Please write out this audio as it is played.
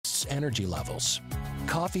boosts energy levels.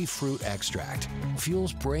 Coffee fruit extract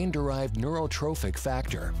fuels brain-derived neurotrophic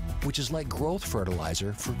factor, which is like growth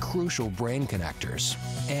fertilizer for crucial brain connectors.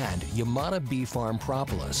 And Yamana Bee Farm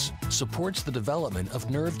propolis supports the development of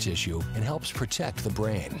nerve tissue and helps protect the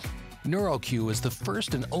brain. NeuroQ is the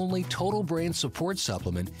first and only total brain support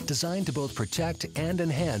supplement designed to both protect and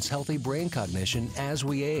enhance healthy brain cognition as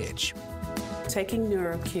we age. Taking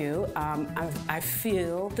NeuroQ, I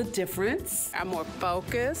feel the difference. I'm more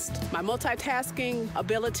focused. My multitasking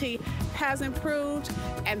ability has improved,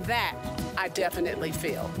 and that I definitely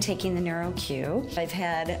feel. Taking the NeuroQ, I've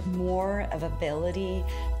had more of ability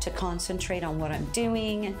to concentrate on what I'm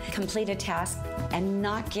doing, complete a task, and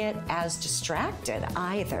not get as distracted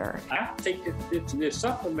either. I take this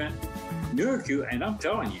supplement, NeuroQ, and I'm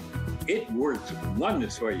telling you, it works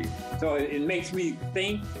wonders for you. So it makes me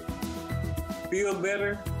think, feel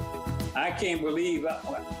better. I can't believe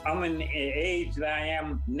I'm in the age that I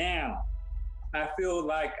am now. I feel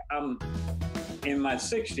like I'm in my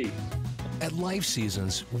 60s. At Life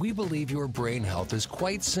Seasons, we believe your brain health is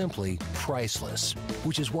quite simply priceless,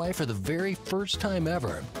 which is why for the very first time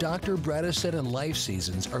ever, Dr. Bredesen and Life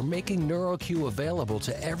Seasons are making NeuroQ available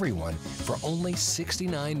to everyone for only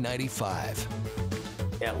 $69.95.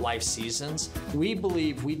 At Life Seasons, we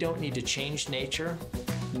believe we don't need to change nature.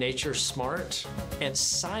 Nature's smart, and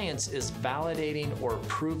science is validating or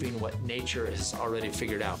proving what nature has already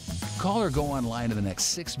figured out. Call or go online in the next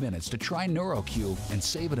 6 minutes to try NeuroQ and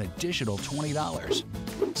save an additional $20.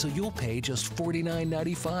 So you'll pay just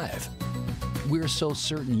 $49.95. We're so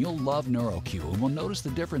certain you'll love NeuroQ and will notice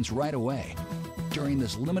the difference right away. During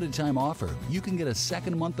this limited time offer, you can get a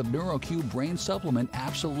second month of NeuroQ Brain Supplement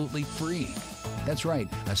absolutely free. That's right,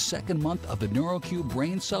 a second month of the NeuroQ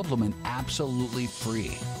Brain Supplement absolutely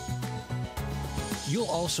free. You'll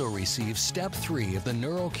also receive Step 3 of the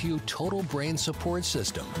NeuroQ Total Brain Support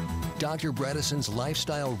System, Dr. Bredesen's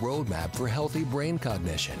lifestyle roadmap for healthy brain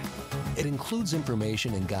cognition. It includes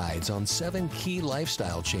information and guides on 7 key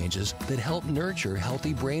lifestyle changes that help nurture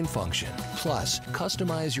healthy brain function. Plus,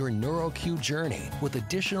 customize your NeuroQ journey with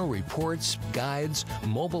additional reports, guides,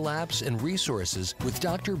 mobile apps, and resources with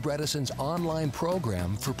Dr. Bredesen's online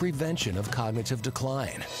program for prevention of cognitive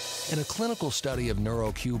decline. In a clinical study of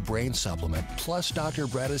NeuroQ Brain Supplement plus Dr.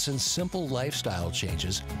 Bredesen's simple lifestyle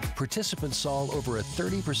changes, participants saw over a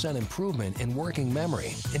 30% improvement in working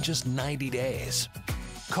memory in just 90 days.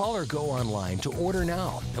 Call or go online to order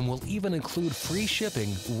now, and we'll even include free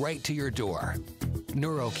shipping right to your door.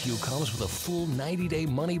 NeuroQ comes with a full 90-day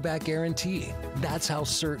money-back guarantee. That's how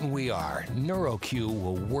certain we are NeuroQ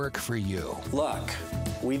will work for you. Look,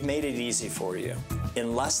 we've made it easy for you.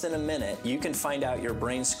 In less than a minute, you can find out your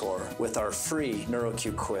brain score with our free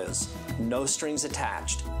NeuroQ quiz. No strings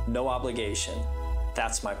attached, no obligation.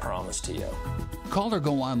 That's my promise to you. Call or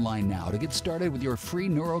go online now to get started with your free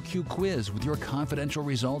NeuroQ quiz with your confidential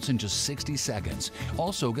results in just 60 seconds.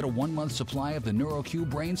 Also, get a 1-month supply of the NeuroQ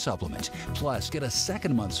Brain Supplement. Plus, get a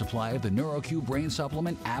 2nd-month supply of the NeuroQ Brain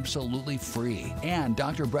Supplement absolutely free. And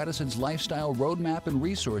Dr. Bredesen's lifestyle roadmap and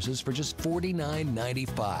resources for just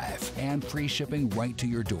 $49.95. And free shipping right to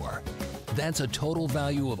your door. That's a total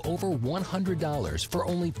value of over $100 for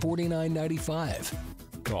only $49.95.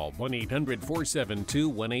 Call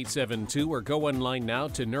 1-800-472-1872 or go online now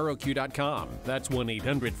to neuroq.com. That's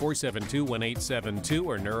 1-800-472-1872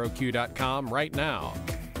 or neuroq.com right now.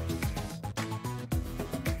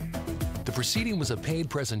 The proceeding was a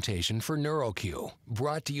paid presentation for NeuroQ,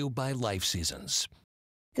 brought to you by Life Seasons.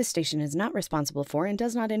 This station is not responsible for and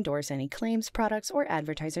does not endorse any claims, products, or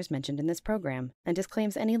advertisers mentioned in this program, and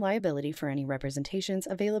disclaims any liability for any representations,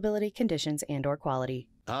 availability, conditions, and/or quality.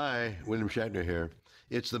 Hi, William Shatner here.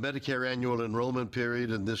 It's the Medicare annual enrollment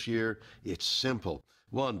period, and this year, it's simple.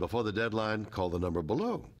 1, before the deadline, call the number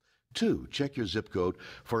below. 2, check your zip code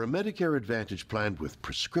for a Medicare Advantage plan with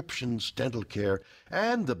prescriptions, dental care,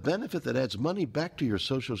 and the benefit that adds money back to your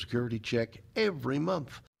Social Security check every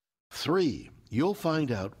month. 3, you'll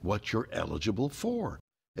find out what you're eligible for.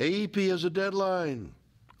 AEP has a deadline.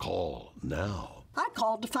 Call now. I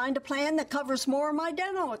called to find a plan that covers more of my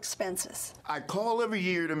dental expenses. I call every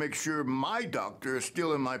year to make sure my doctor is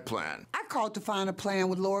still in my plan. I called to find a plan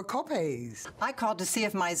with lower copays. I called to see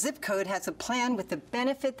if my zip code has a plan with the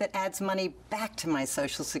benefit that adds money back to my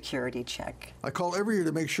Social Security check. I call every year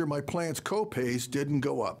to make sure my plan's copays didn't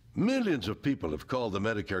go up. Millions of people have called the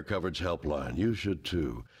Medicare Coverage Helpline. You should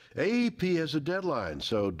too. AEP has a deadline,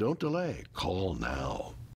 so don't delay. Call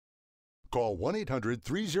now. Call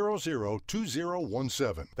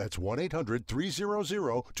 1-800-300-2017. That's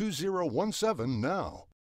 1-800-300-2017 now.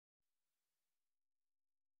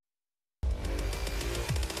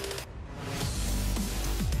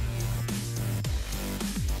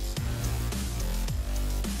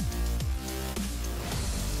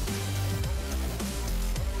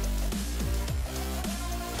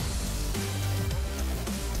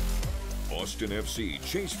 Austin FC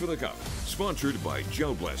Chase for the Cup, sponsored by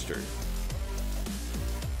Gel Blaster.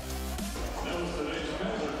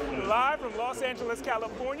 Live from Los Angeles,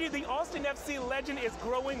 California, the Austin FC legend is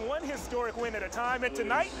growing one historic win at a time. And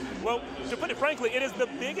tonight, well, to put it frankly, it is the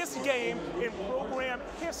biggest game in program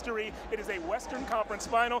history. It is a Western Conference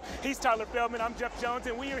final. He's Tyler Feldman, I'm Jeff Jones,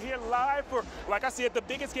 and we are here live for, like I said, the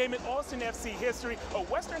biggest game in Austin FC history, a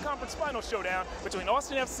Western Conference final showdown between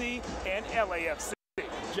Austin FC and LAFC.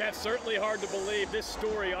 Jeff, certainly hard to believe this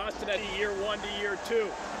story. Austin at year 1 to year 2,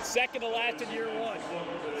 second to last in year 1,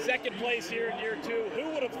 second place here in year 2. Who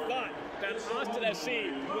would have thought that Austin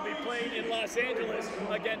FC would be playing in Los Angeles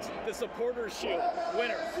against the Supporters Shield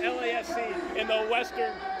winner, LAFC, in the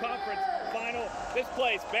Western Conference final? This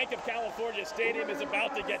place, Bank of California Stadium, is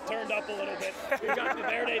about to get turned up a little bit. We've got the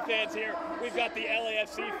Verde fans here. We've got the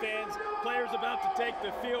LAFC fans. Players about to take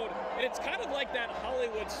the field. And it's kind of like that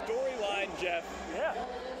Hollywood storyline, Jeff. Yeah.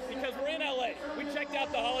 Because we're in LA. We checked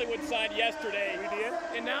out the Hollywood sign yesterday. We did.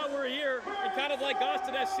 And now we're here, and kind of like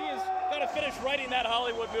Austin FC is going to finish writing that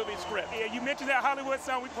Hollywood movie script. Yeah, you mentioned that Hollywood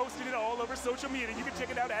sign. We posted it all over social media. You can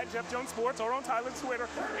check it out at Jeff Jones Sports or on Tyler's Twitter.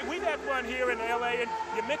 And we've had fun here in LA, and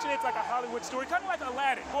you mentioned it's like a Hollywood story, kind of like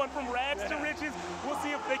Aladdin, going from rags to riches. We'll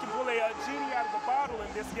see if they can pull a genie out of the bottle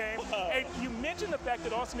in this game. And you mentioned the fact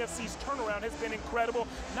that Austin FC's turnaround has been incredible.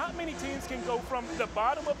 Not many teams can go from the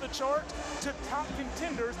bottom of the chart to top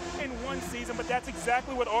contenders in one season, but that's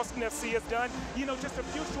exactly what Austin FC has done. You know, just a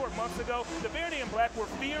few short months ago, the Verde and Black were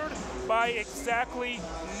feared by exactly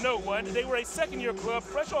no one. They were a second-year club,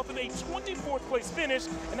 fresh off of a 24th place finish,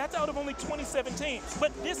 and that's out of only 27 teams.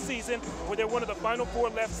 But this season, where they're one of the final 4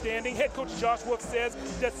 left standing, head coach Josh Wolf says,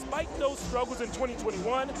 despite those struggles in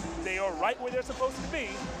 2021, they are right where they're supposed to be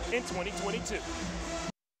in 2022.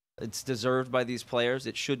 It's deserved by these players.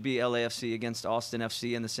 It should be LAFC against Austin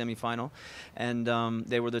FC in the semifinal. And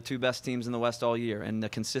they were the 2 best teams in the West all year. And the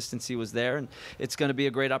consistency was there. And it's going to be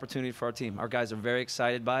a great opportunity for our team. Our guys are very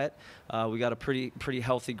excited by it. We got a pretty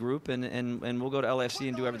healthy group. And we'll go to LAFC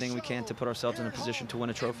and do everything we can to put ourselves in a position to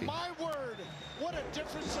win a trophy.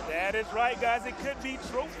 That is right, guys. It could be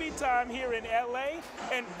trophy time here in LA.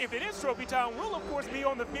 And if it is trophy time, we'll, of course, be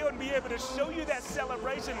on the field and be able to show you that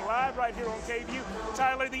celebration live right here on KVUE.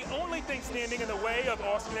 Tyler, the only thing standing in the way of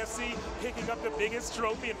Austin FC picking up the biggest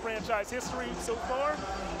trophy in franchise history so far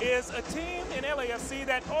is a team in LAFC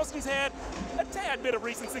that Austin's had a tad bit of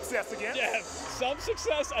recent success against. Yeah, some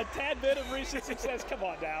success, a tad bit of recent success. Come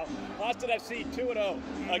on now. Austin FC 2-0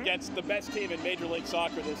 against the best team in Major League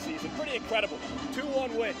Soccer this season. Pretty incredible.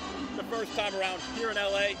 2-1 win the first time around here in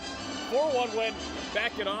LA. 4-1 win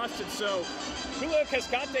back in Austin. So Julio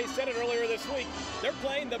Cascante said it earlier this week. They're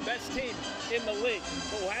playing the best team in the league,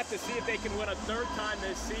 but we'll have to see if they can win a 3rd time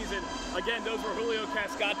this season. Again, those were Julio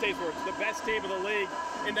Cascante's words, the best team of the league.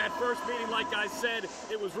 In that first meeting, like I said,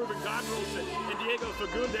 it was Ruben Godrels and Diego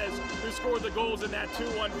Fagundes who scored the goals in that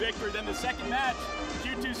 2-1 victory. Then the second match,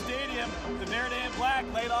 Q2 Stadium, the Verde and Black,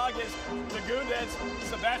 late August, Fagundes,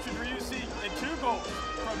 Sebastian Driussi, and 2 goals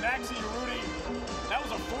from Maxi Urruti. That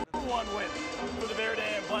was a 4-1 win for the Verde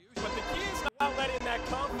and Black. But the key is not letting that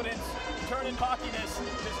confidence turn in cockiness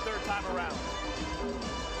this 3rd time around.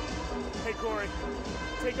 Hey, Corey,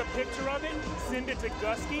 take a picture of it, send it to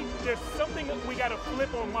Gusky. There's something that we got to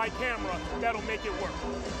flip on my camera that'll make it work.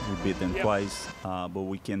 We beat them twice, but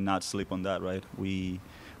we cannot sleep on that, right? We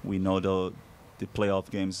know the playoff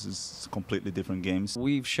games is completely different games.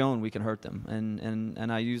 We've shown we can hurt them,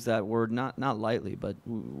 and I use that word not lightly, but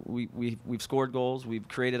we've scored goals, we've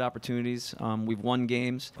created opportunities, we've won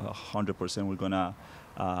games. 100% we're gonna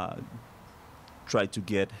try to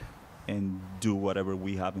get and do whatever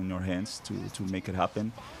we have in our hands to make it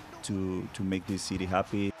happen, to make this city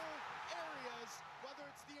happy.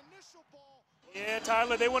 Yeah,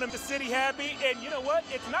 Tyler, they want the city happy, and you know what?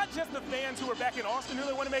 It's not just the fans who are back in Austin who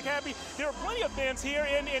they want to make happy. There are plenty of fans here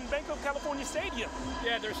in Bank of California Stadium.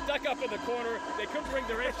 Yeah, they're stuck up in the corner. They couldn't bring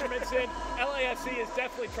their instruments in. LAFC is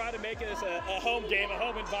definitely trying to make this a home game, a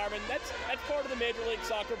home environment. That's part of the Major League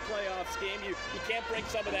Soccer playoff scheme. You can't bring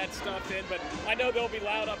some of that stuff in, but I know they'll be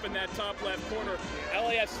loud up in that top left corner.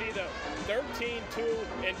 LAFC, though,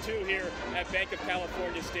 13-2-2 here at Bank of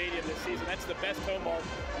California Stadium this season. That's the best home mark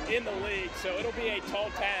in the league, so it'll be a tall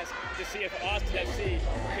task to see if Austin FC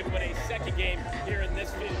can win a 2nd game here in this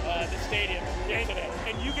stadium today.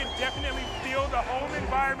 And you can definitely feel the home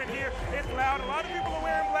environment here. It's loud. A lot of people are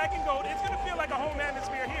wearing black and gold. It's going to feel like a home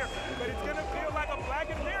atmosphere here, but it's going to feel like a Black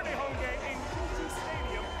and Verde home game in Q2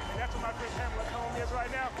 Stadium. And that's where my friend Pamela's home is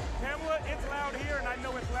right now. Pamela, it's loud here, and I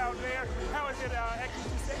know it's loud there. How is it at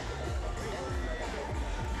Q2 Stadium?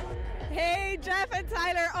 Hey, Jeff and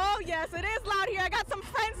Tyler. Oh, yes, it is loud here. I got some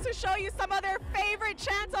friends to show you some of their favorite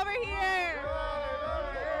chants over here.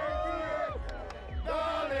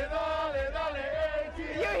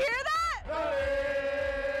 You hear that?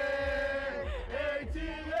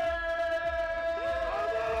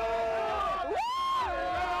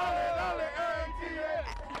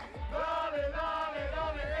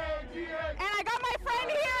 And I got my friend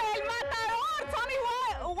here, El Matador. Tell me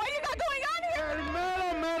what you got going on here?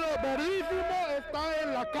 El mero verísimo está en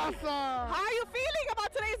la casa. How are you feeling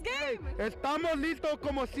about today's game? Estamos listos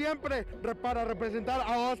como siempre para representar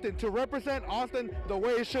a Austin, to represent Austin the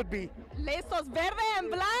way it should be. Listos, verde and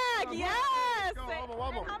black, yes.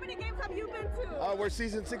 And how many games have you been to? We're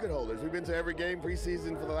season ticket holders. We've been to every game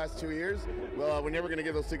preseason for the last 2 years. Well, we're never going to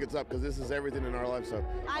give those tickets up because this is everything in our life. So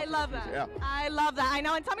I love that. Yeah. I love that. I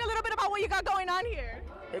know. And tell me a little bit about what you got going on here.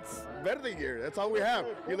 It's verde gear. That's all we have.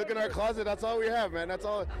 You look in our closet. That's all we have, man. That's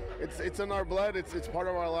all. It's in our blood. It's part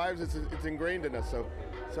of our lives. It's ingrained in us.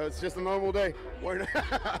 So it's just a normal day.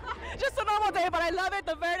 Just a normal day, but I love it,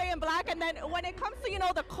 the verde and black. And then when it comes to,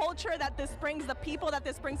 the culture that this brings, the people that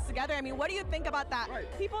this brings together, I mean, what do you think about that? Right.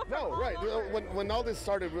 People from right. When all this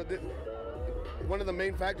started, one of the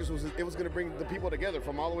main factors was it was going to bring the people together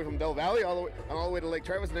from all the way from Del Valle all the way to Lake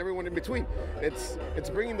Travis and everyone in between. It's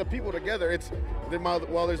bringing the people together.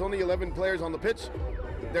 While there's only 11 players on the pitch,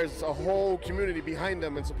 there's a whole community behind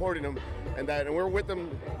them and supporting them, and we're with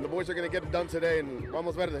them. The boys are going to get it done today, and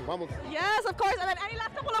vamos verde, vamos. Yes, of course. And then any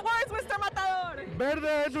last couple of words, Mr. Matador?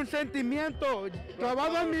 Verde es un sentimiento,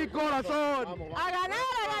 trabaja en mi corazón. A ganar,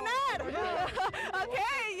 a ganar.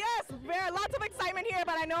 Okay, yes, lots of excitement here,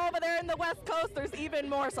 but I know over there in the West Coast there's even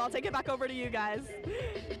more, so I'll take it back over to you guys.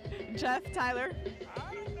 Jeff, Tyler.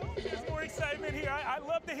 There's more excitement here. I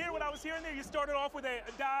love to hear what I was hearing there. You started off with a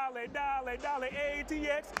dale,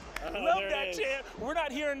 ATX. Love that chant. We're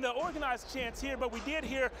not hearing the organized chants here, but we did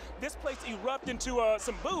hear this place erupt into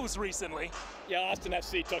some boos recently. Yeah, Austin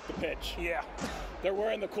FC took the pitch. Yeah. They're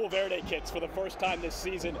wearing the Cool Verde kits for the first time this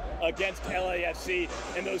season against LAFC.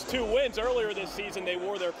 And those 2 wins earlier this season, they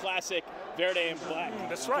wore their classic Verde and black.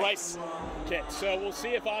 That's right. Kit. So we'll see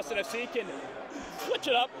if Austin FC can switch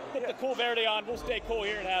it up, put the Cool Verde on. We'll stay cool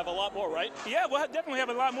here and have a lot more, right? Yeah, we'll definitely have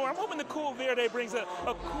a lot more. I'm hoping the Cool Verde brings a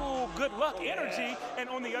cool, good luck energy. And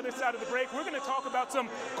on the other side of the break, we're going to talk about some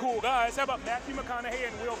cool guys. How about Matthew McConaughey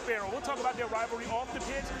and Will Ferrell? We'll talk about their rivalry off the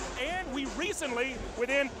pitch. And we recently,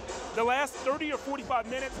 within the last 30 or 45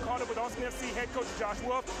 minutes, caught up with Austin FC head coach Josh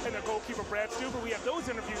Wolf and their goalkeeper Brad Stuber. We have those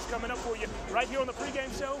interviews coming up for you right here on the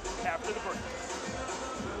pregame show after the break.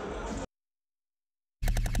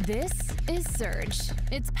 This is Surge.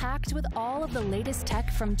 It's packed with all of the latest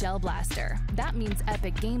tech from Gel Blaster. That means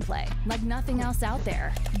epic gameplay, like nothing else out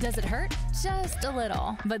there. Does it hurt? Just a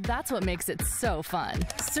little, but that's what makes it so fun.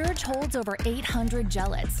 Surge holds over 800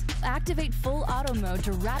 gellets. Activate full auto mode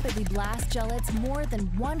to rapidly blast gellets more than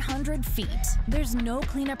 100 feet. There's no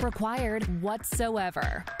cleanup required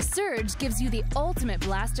whatsoever. Surge gives you the ultimate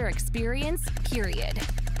blaster experience, period.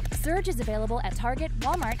 Surge is available at Target,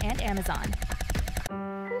 Walmart, and Amazon.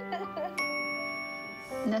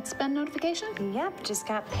 NetSpend notification? Yep, just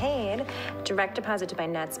got paid. Direct deposit to my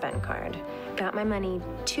NetSpend card. Got my money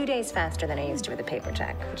 2 days faster than I used to with a paper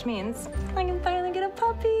check, which means I can finally get a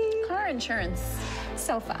puppy. Car insurance,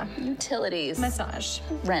 sofa, utilities, massage,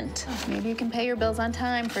 rent. Maybe you can pay your bills on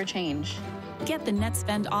time for a change. Get the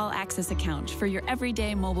NetSpend All Access account for your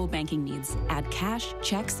everyday mobile banking needs. Add cash,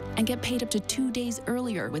 checks, and get paid up to 2 days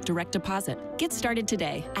earlier with direct deposit. Get started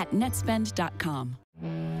today at netspend.com.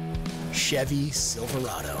 Chevy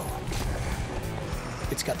Silverado.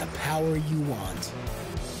 It's got the power you want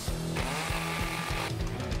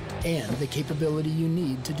and the capability you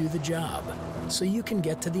need to do the job, so you can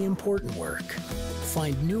get to the important work.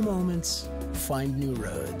 Find new moments, find new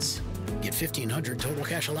roads. Get $1,500 total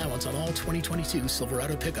cash allowance on all 2022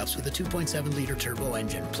 Silverado pickups with a 2.7-liter turbo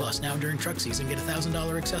engine. Plus, now during truck season, get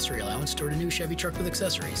 $1,000 accessory allowance toward a new Chevy truck with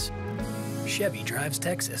accessories. Chevy drives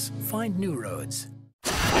Texas. Find new roads.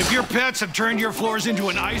 If your pets have turned your floors into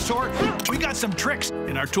an eyesore, we got some tricks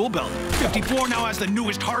in our tool belt. 54 now has the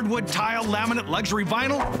newest hardwood, tile, laminate, luxury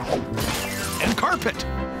vinyl, and carpet.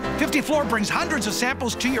 50 brings hundreds of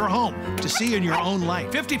samples to your home to see in your own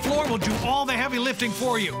light. 50 will do all the heavy lifting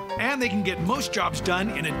for you, and they can get most jobs done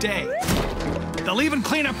in a day. They'll even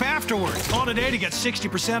clean up afterwards. Call today to get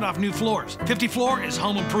 60% off new floors. 50 is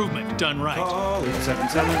home improvement done right. Call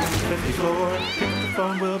 877-50-FLOOR. Pick up the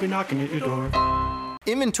phone, we'll be knocking at your door.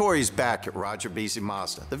 Inventory is back at Roger Beasley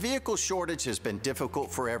Mazda. The vehicle shortage has been difficult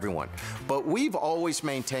for everyone, but we've always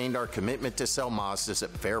maintained our commitment to sell Mazdas at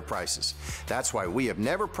fair prices. That's why we have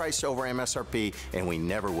never priced over MSRP, and we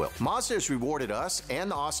never will. Mazda has rewarded us and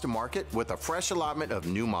the Austin market with a fresh allotment of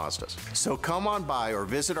new Mazdas. So come on by or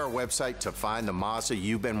visit our website to find the Mazda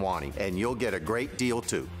you've been wanting, and you'll get a great deal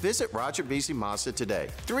too. Visit Roger Beasley Mazda today.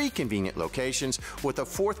 3 convenient locations with a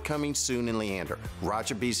 4th coming soon in Leander.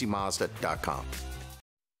 RogerBeasleyMazda.com.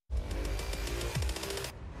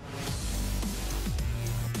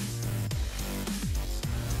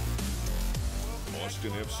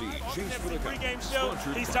 Austin FC Chase for the Cup. Pregame show.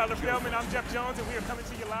 He's Tyler Feldman. I'm Jeff Jones, and we are coming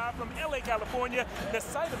to you live from LA, California, the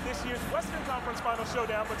site of this year's Western Conference Final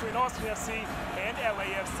Showdown between Austin FC and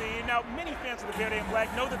LAFC. Now, many fans of the Verde and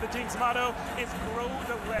Black know that the team's motto is grow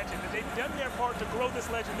the legend, and they've done their part to grow this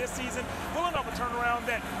legend this season, pulling off a turnaround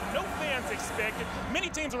that no fans expected. Many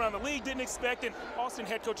teams around the league didn't expect, and Austin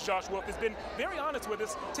head coach Josh Wolf has been very honest with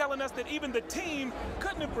us, telling us that even the team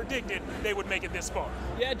couldn't have predicted they would make it this far.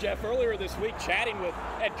 Yeah, Jeff, earlier this week, chatting with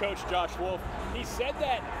head coach Josh Wolf, he said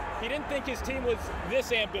that he didn't think his team was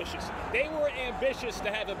this ambitious. They were ambitious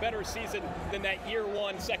to have a better season than that year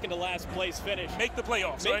 1, second to last place finish. Make the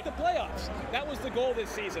playoffs, right? Make the playoffs. That was the goal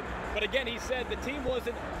this season. But again, he said the team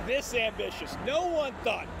wasn't this ambitious. No one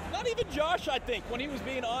thought, not even Josh, I think, when he was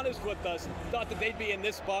being honest with us, thought that they'd be in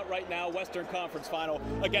this spot right now, Western Conference Final,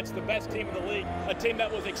 against the best team in the league, a team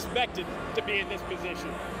that was expected to be in this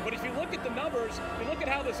position. But if you look at the numbers, if you look at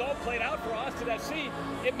how this all played out for Austin FC,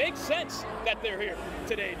 it makes sense that they're here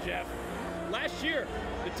today, Jeff. Last year,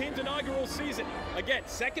 the team's inaugural season, again,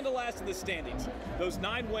 second to last in the standings. Those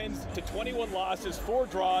 9 wins to 21 losses, 4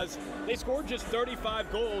 draws. They scored just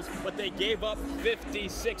 35 goals, but they gave up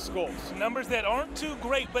 56 goals. Numbers that aren't too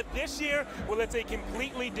great, but this year, well, it's a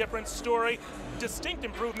completely different story. Distinct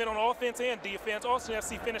improvement on offense and defense. Austin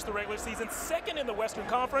FC finished the regular season second in the Western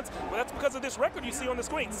Conference. Well, that's because of this record you see on the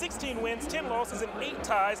screen. 16 wins, 10 losses, and 8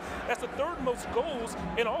 ties. That's the 3rd most goals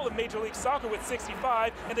in all of Major League Soccer with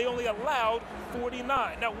 65, and they only allowed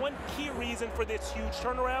 49. Now, one key reason for this huge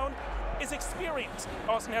turnaround is experience.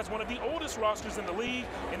 Austin has one of the oldest rosters in the league,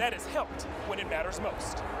 and that has helped when it matters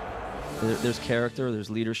most. There's character, there's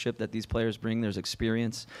leadership that these players bring, there's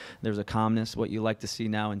experience, there's a calmness, what you like to see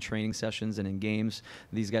now in training sessions and in games.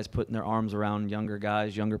 These guys putting their arms around younger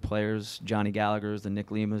guys, younger players, Johnny Gallagher's, the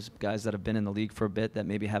Nick Limas, guys that have been in the league for a bit that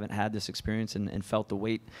maybe haven't had this experience and felt the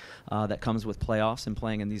weight that comes with playoffs and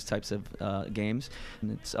playing in these types of games.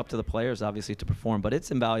 And it's up to the players, obviously, to perform, but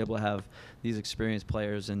it's invaluable to have these experienced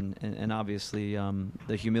players, and obviously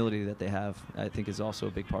the humility that they have, I think, is also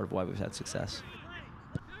a big part of why we've had success.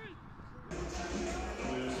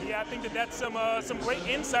 Yeah, I think that's some great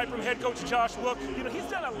insight from head coach Josh Wolf. You know, he's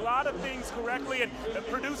done a lot of things correctly, and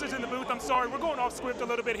producers in the booth, I'm sorry, we're going off script a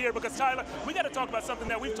little bit here because, Tyler, we got to talk about something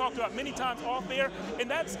that we've talked about many times off air, and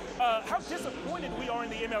that's how disappointed we are in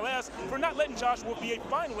the MLS for not letting Josh Wolf be a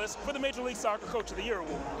finalist for the Major League Soccer Coach of the Year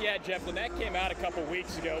award. Yeah, Jeff, when that came out a couple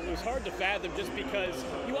weeks ago, it was hard to fathom just because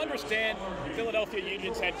you understand Philadelphia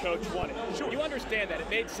Union's head coach won it. Sure. You understand that. It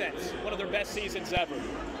made sense. One of their best seasons ever.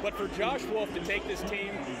 But for Josh Wolf to take this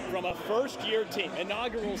team from a first-year team,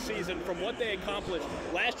 inaugural season, from what they accomplished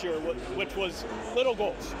last year, which was little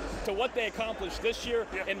goals, to what they accomplished this year,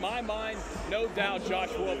 in my mind, no doubt Josh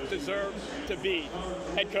Wolf deserved to be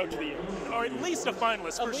head coach of the year. Or at least a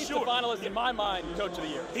finalist, for sure. At least a finalist, in my mind, coach of the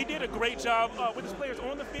year. He did a great job with his players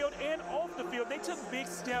on the field and off the field. They took big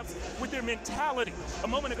steps with their mentality. A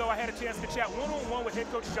moment ago, I had a chance to chat one-on-one with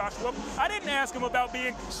head coach Josh Wolf. I didn't ask him about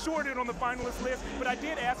being shorted on the finalist list, but I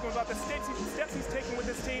did ask him about the steps he's taking with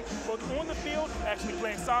his team, both on the field, actually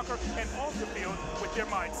playing soccer, and off the field with their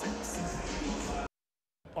mindsets.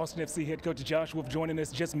 Austin FC head coach Josh Wolf joining us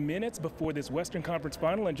just minutes before this Western Conference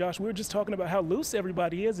Final. And Josh, we were just talking about how loose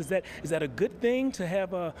everybody is. Is that a good thing to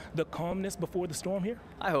have the calmness before the storm here?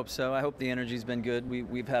 I hope so. I hope the energy's been good.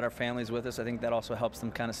 We've had our families with us. I think that also helps them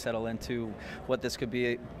kind of settle into what this could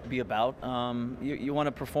be about. You want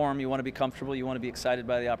to perform, you want to be comfortable, you want to be excited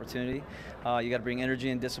by the opportunity. You got to bring energy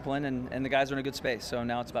and discipline, and the guys are in a good space. So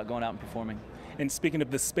now it's about going out and performing. And speaking of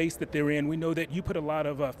the space that they're in, we know that you put a lot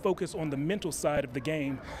of focus on the mental side of the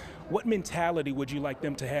game. What mentality would you like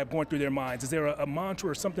them to have going through their minds? Is there a mantra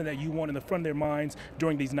or something that you want in the front of their minds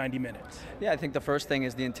during these 90 minutes? Yeah, I think the first thing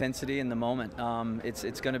is the intensity in the moment.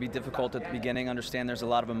 It's going to be difficult at the beginning. Understand there's a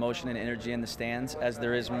lot of emotion and energy in the stands, as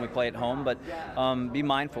there is when we play at home. But be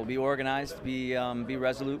mindful, be organized, be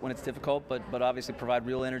resolute when it's difficult, but obviously provide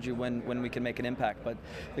real energy when we can make an impact. But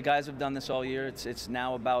the guys have done this all year. It's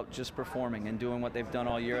now about just performing and doing what they've done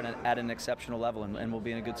all year and at an exceptional level, and we'll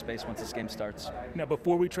be in a good space once this game starts. Now,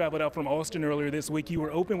 before we travel out from Austin earlier this week, you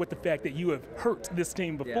were open with the fact that you have hurt this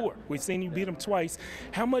team before. Yeah. We've seen you beat them twice.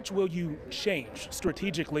 How much will you change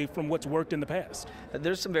strategically from what's worked in the past?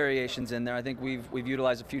 There's some variations in there. I think we've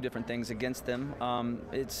utilized a few different things against them.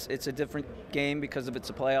 It's a different game because of it's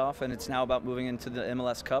a playoff, and it's now about moving into the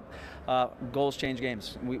MLS Cup. Goals change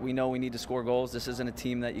games. We know we need to score goals. This isn't a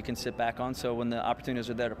team that you can sit back on. So when the opportunities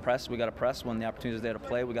are there to press, we got to press. When the opportunities are there to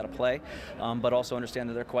play, we got to play. But also understand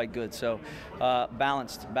that they're quite good. So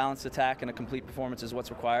balanced attack and a complete performance is what's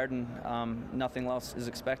required, and nothing else is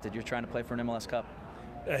expected. You're trying to play for an MLS Cup.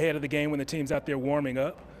 Ahead of the game, when the team's out there warming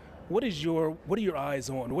up, what are your eyes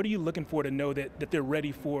on? What are you looking for to know that they're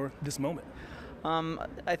ready for this moment?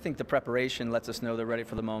 I think the preparation lets us know they're ready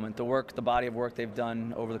for the moment. The body of work they've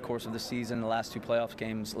done over the course of the season, the last 2 playoff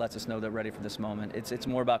games, lets us know they're ready for this moment. It's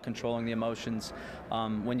more about controlling the emotions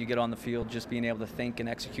when you get on the field, just being able to think and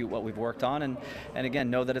execute what we've worked on, and again,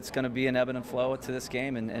 know that it's going to be an ebb and flow to this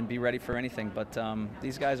game, and be ready for anything. But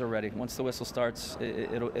these guys are ready. Once the whistle starts,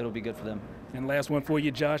 it'll be good for them. And last one for you,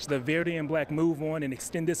 Josh. The Verde and Black move on and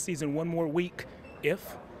extend this season one more week,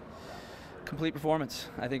 if? Complete performance.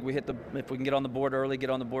 I think if we can get on the board early, get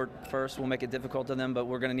on the board first, we'll make it difficult to them, but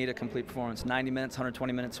we're going to need a complete performance. 90 minutes,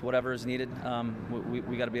 120 minutes, whatever is needed,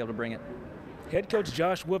 we got to be able to bring it. Head coach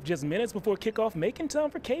Josh Wolf, just minutes before kickoff, making time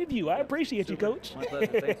for KVUE. I appreciate you, Coach. My pleasure.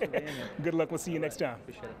 Thanks for being here. Good luck. We'll see you next time.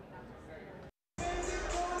 Appreciate it.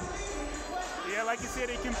 Yeah, like you said,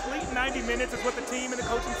 a complete 90 minutes is what the team and the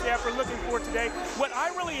coaching staff are looking for today. What I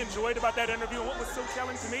really enjoyed about that interview and what was so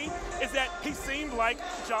telling to me is that he seemed like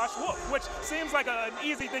Josh Wolf, which seems like an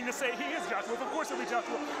easy thing to say. He is Josh Wolf. Of course he'll be Josh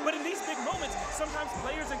Wolf. But in these big moments, sometimes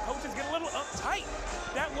players and coaches get a little uptight.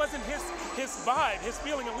 That wasn't his vibe, his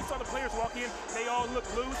feeling. And we saw the players walk in. They all look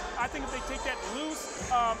loose. I think if they take that loose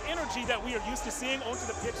energy that we are used to seeing onto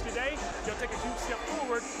the pitch today, they'll take a huge step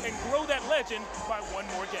forward and grow that legend by one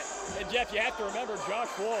more game. And Jeff, you have to remember Josh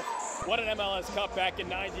Wolf won an MLS Cup back in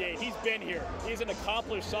 '98. He's been here. He's an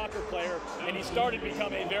accomplished soccer player, and he started to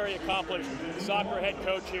become a very accomplished soccer head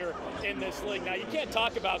coach here in this league. Now, you can't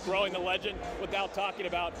talk about growing the legend without talking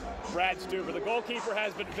about Brad Stuver. The goalkeeper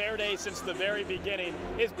has been Verde since the very beginning.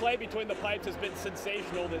 His play between the pipes has been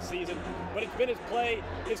sensational this season, but it's been his play,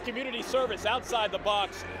 his community service outside the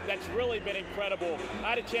box that's really been incredible. I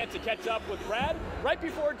had a chance to catch up with Brad right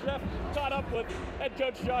before Jeff caught up with head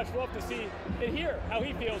coach Josh Wolf to see and hear how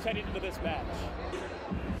he feels heading into this match.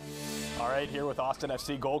 All right, here with Austin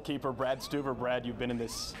FC goalkeeper Brad Stuver. Brad, you've been in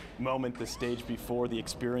this moment, this stage before, the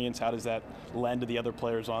experience. How does that lend to the other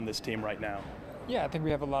players on this team right now? Yeah, I think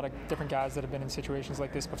we have a lot of different guys that have been in situations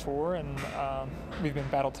like this before, and we've been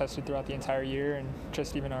battle tested throughout the entire year, and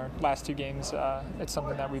just even our last 2 games, it's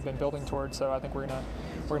something that we've been building towards. So I think we're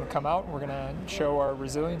gonna come out, and we're gonna show our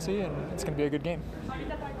resiliency, and it's gonna be a good game.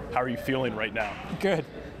 How are you feeling right now? Good.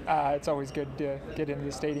 It's always good to get into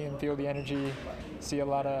the stadium, feel the energy, see a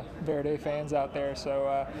lot of Verde fans out there,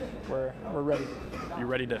 so we're ready. You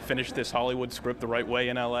ready to finish this Hollywood script the right way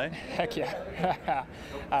in LA? Heck yeah.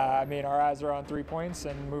 I mean, our eyes are on 3 points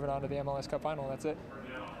and moving on to the MLS Cup final. That's it.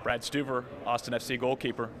 Brad Stuver, Austin FC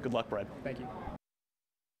goalkeeper. Good luck, Brad. Thank you.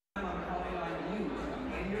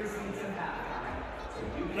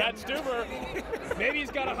 Brad Stuver, maybe he's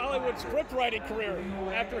got a Hollywood script writing career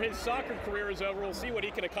after his soccer career is over. We'll see what he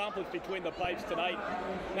can accomplish between the pipes tonight.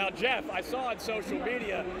 Now, Jeff, I saw on social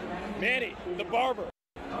media, Manny, the barber,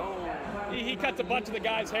 he cuts a bunch of the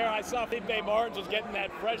guys' hair. I saw Felipe Martins was getting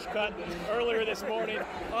that fresh cut earlier this morning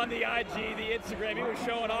on the IG, the Instagram. He was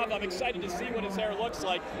showing off. I'm excited to see what his hair looks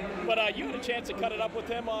like. But you had a chance to cut it up with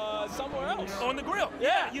him somewhere else. On the grill.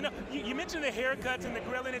 Yeah. You know, you mentioned the haircuts and the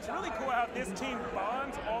grill, and it's really cool how this team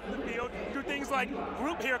bonds off the field through things like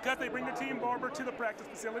group haircuts. They bring the team barber to the practice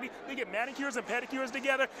facility. They get manicures and pedicures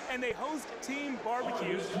together, and they host team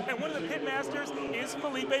barbecues. And one of the pit masters is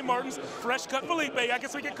Felipe Martins, fresh cut Felipe, I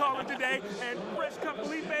guess we could call him today. And fresh cut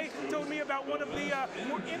Felipe told me about one of the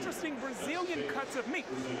more interesting Brazilian cuts of meat,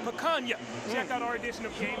 picanha. Check out our edition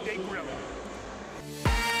of Game Day Grilling.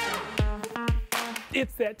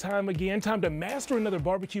 It's that time again, time to master another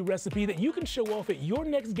barbecue recipe that you can show off at your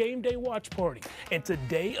next game day watch party. And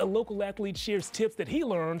today, a local athlete shares tips that he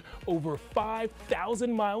learned over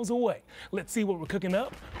 5,000 miles away. Let's see what we're cooking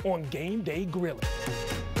up on Game Day Grilling.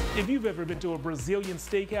 If you've ever been to a Brazilian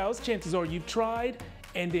steakhouse, chances are you've tried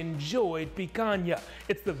and enjoyed picanha.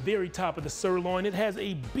 It's the very top of the sirloin. It has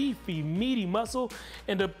a beefy, meaty muscle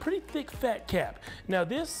and a pretty thick fat cap. Now,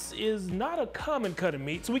 this is not a common cut of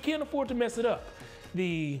meat, so we can't afford to mess it up.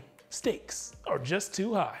 The stakes are just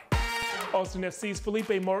too high. Austin FC's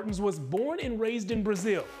Felipe Martins was born and raised in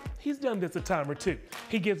Brazil. He's done this a time or two.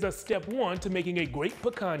 He gives us step 1 to making a great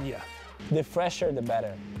picanha. The fresher, the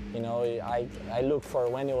better. You know, I look for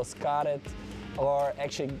when it was cut it, or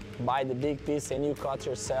actually buy the big piece and you cut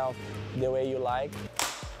yourself the way you like.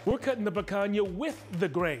 We're cutting the picanha with the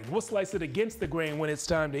grain. We'll slice it against the grain when it's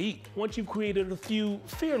time to eat. Once you've created a few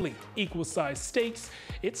fairly equal-sized steaks,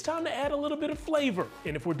 it's time to add a little bit of flavor.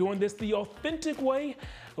 And if we're doing this the authentic way,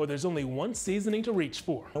 well, there's only one seasoning to reach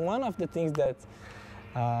for. One of the things that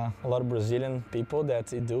a lot of Brazilian people that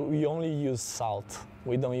do, we only use salt.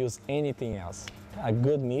 We don't use anything else. A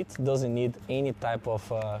good meat doesn't need any type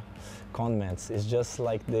of condiments. It's just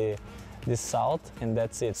like the salt, and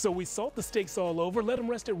that's it. So we salt the steaks all over, let them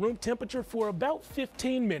rest at room temperature for about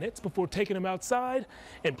 15 minutes before taking them outside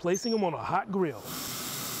and placing them on a hot grill.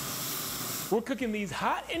 We're cooking these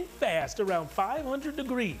hot and fast around 500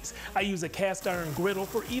 degrees. I use a cast iron griddle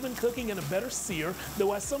for even cooking and a better sear,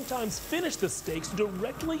 though I sometimes finish the steaks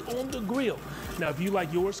directly on the grill. Now, if you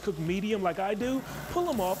like yours cooked medium like I do, pull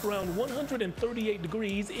them off around 138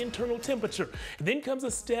 degrees internal temperature. Then comes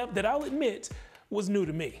a step that I'll admit was new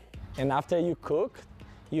to me. And after you cook,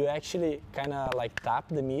 you actually kind of like tap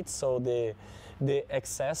the meat, so the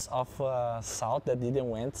excess of salt that didn't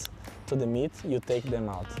went to the meat, you take them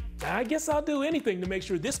out. I guess I'll do anything to make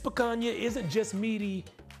sure this picanha isn't just meaty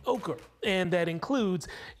ochre, and that includes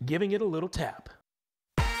giving it a little tap.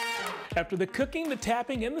 After the cooking, the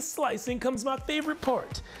tapping, and the slicing comes my favorite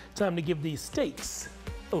part. Time to give these steaks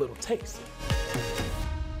a little taste.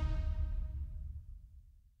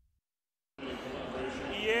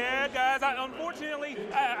 Guys, unfortunately,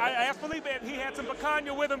 I asked Felipe if he had some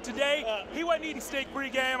picanha with him today. He wasn't eating steak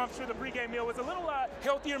pregame. I'm sure the pregame meal was a little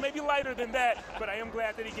healthier, maybe lighter than that, but I am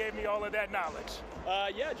glad that he gave me all of that knowledge.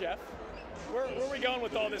 Yeah, Jeff. Where are we going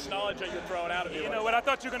with all this knowledge that you're throwing out at me? You know what? I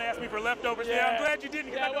thought you were going to ask me for leftovers. Yeah, I'm glad you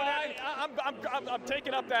didn't. Yeah, well, I'm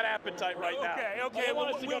taking up that appetite right now. Okay.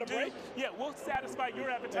 Want us to go to break? Yeah, we'll satisfy your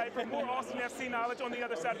appetite for more Austin FC knowledge on the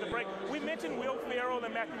other side of the break. We mentioned Will Ferrell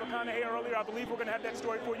and Matthew McConaughey earlier. I believe we're going to have that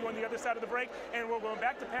story for you on the other side of the break. And we're going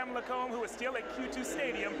back to Pamela Combe, who is still at Q2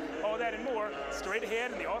 Stadium. All that and more straight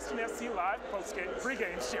ahead in the Austin FC Live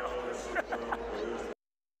pregame show.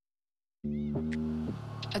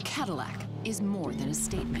 A Cadillac is more than a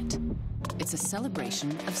statement. It's a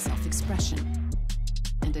celebration of self-expression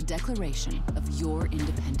and a declaration of your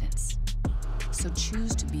independence. So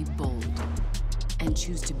choose to be bold and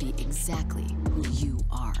choose to be exactly who you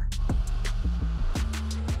are.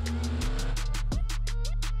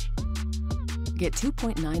 Get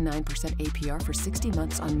 2.99% APR for 60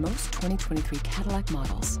 months on most 2023 Cadillac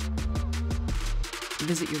models.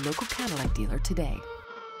 Visit your local Cadillac dealer today.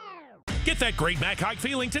 Get that great Mac Haik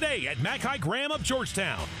feeling today at Mac Haik Ram of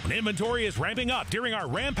Georgetown. Inventory is ramping up during our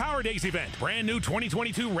Ram Power Days event. Brand new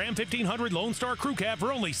 2022 Ram 1500 Lone Star Crew Cab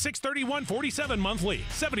for only $631.47 monthly.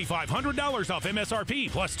 $7,500 off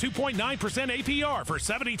MSRP plus 2.9% APR for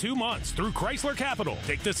 72 months through Chrysler Capital.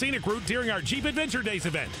 Take the scenic route during our Jeep Adventure Days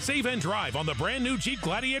event. Save and drive on the brand new Jeep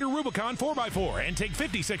Gladiator Rubicon 4x4 and take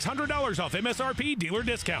 $5,600 off MSRP dealer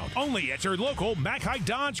discount. Only at your local Mac Haik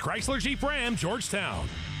Dodge Chrysler Jeep Ram Georgetown.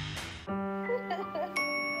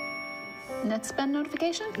 NetSpend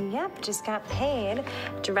notification? Yep, just got paid.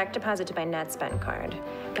 Direct deposit to my NetSpend card.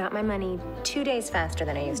 Got my money 2 days faster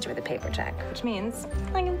than I used to with a paper check, which means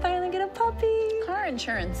I can finally get a puppy. Car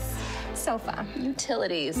insurance, Sofa.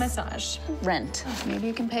 utilities, Massage. rent. Maybe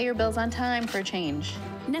you can pay your bills on time for a change.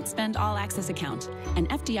 NetSpend All Access Account, an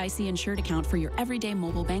FDIC insured account for your everyday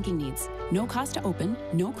mobile banking needs. No cost to open,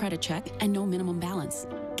 no credit check, and no minimum balance.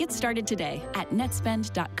 Get started today at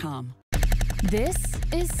netspend.com. This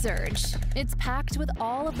is Surge. It's packed with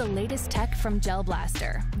all of the latest tech from Gel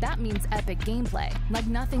Blaster. That means epic gameplay, like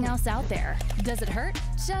nothing else out there. Does it hurt?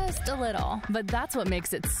 Just a little, but that's what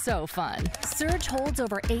makes it so fun. Surge holds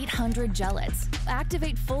over 800 gellets.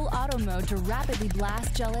 Activate full auto mode to rapidly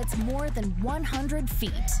blast gellets more than 100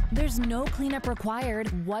 feet. There's no cleanup required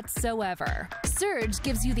whatsoever. Surge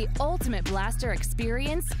gives you the ultimate blaster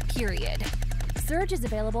experience, period. Surge is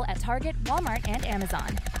available at Target, Walmart, and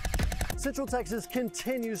Amazon. Central Texas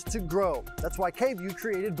continues to grow. That's why KVUE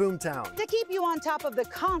created Boomtown. To keep you on top of the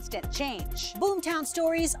constant change. Boomtown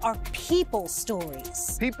stories are people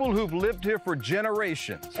stories. People who've lived here for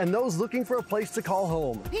generations. And those looking for a place to call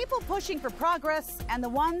home. People pushing for progress and the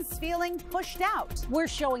ones feeling pushed out. We're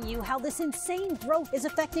showing you how this insane growth is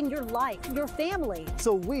affecting your life, your family.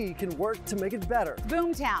 So we can work to make it better.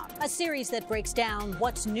 Boomtown, a series that breaks down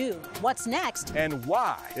what's new, what's next, and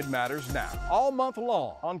why it matters now. All month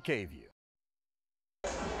long on KVUE.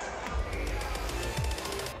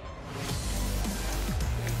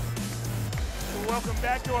 Welcome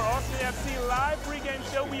back to our Austin FC live pregame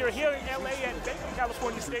show. We are here in LA at Bacon,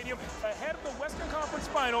 California Stadium ahead of the Western Conference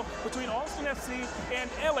Final between Austin FC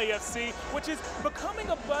and LAFC, which is becoming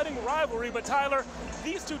a budding rivalry. But Tyler,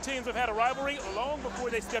 these two teams have had a rivalry long before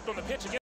they stepped on the pitch again.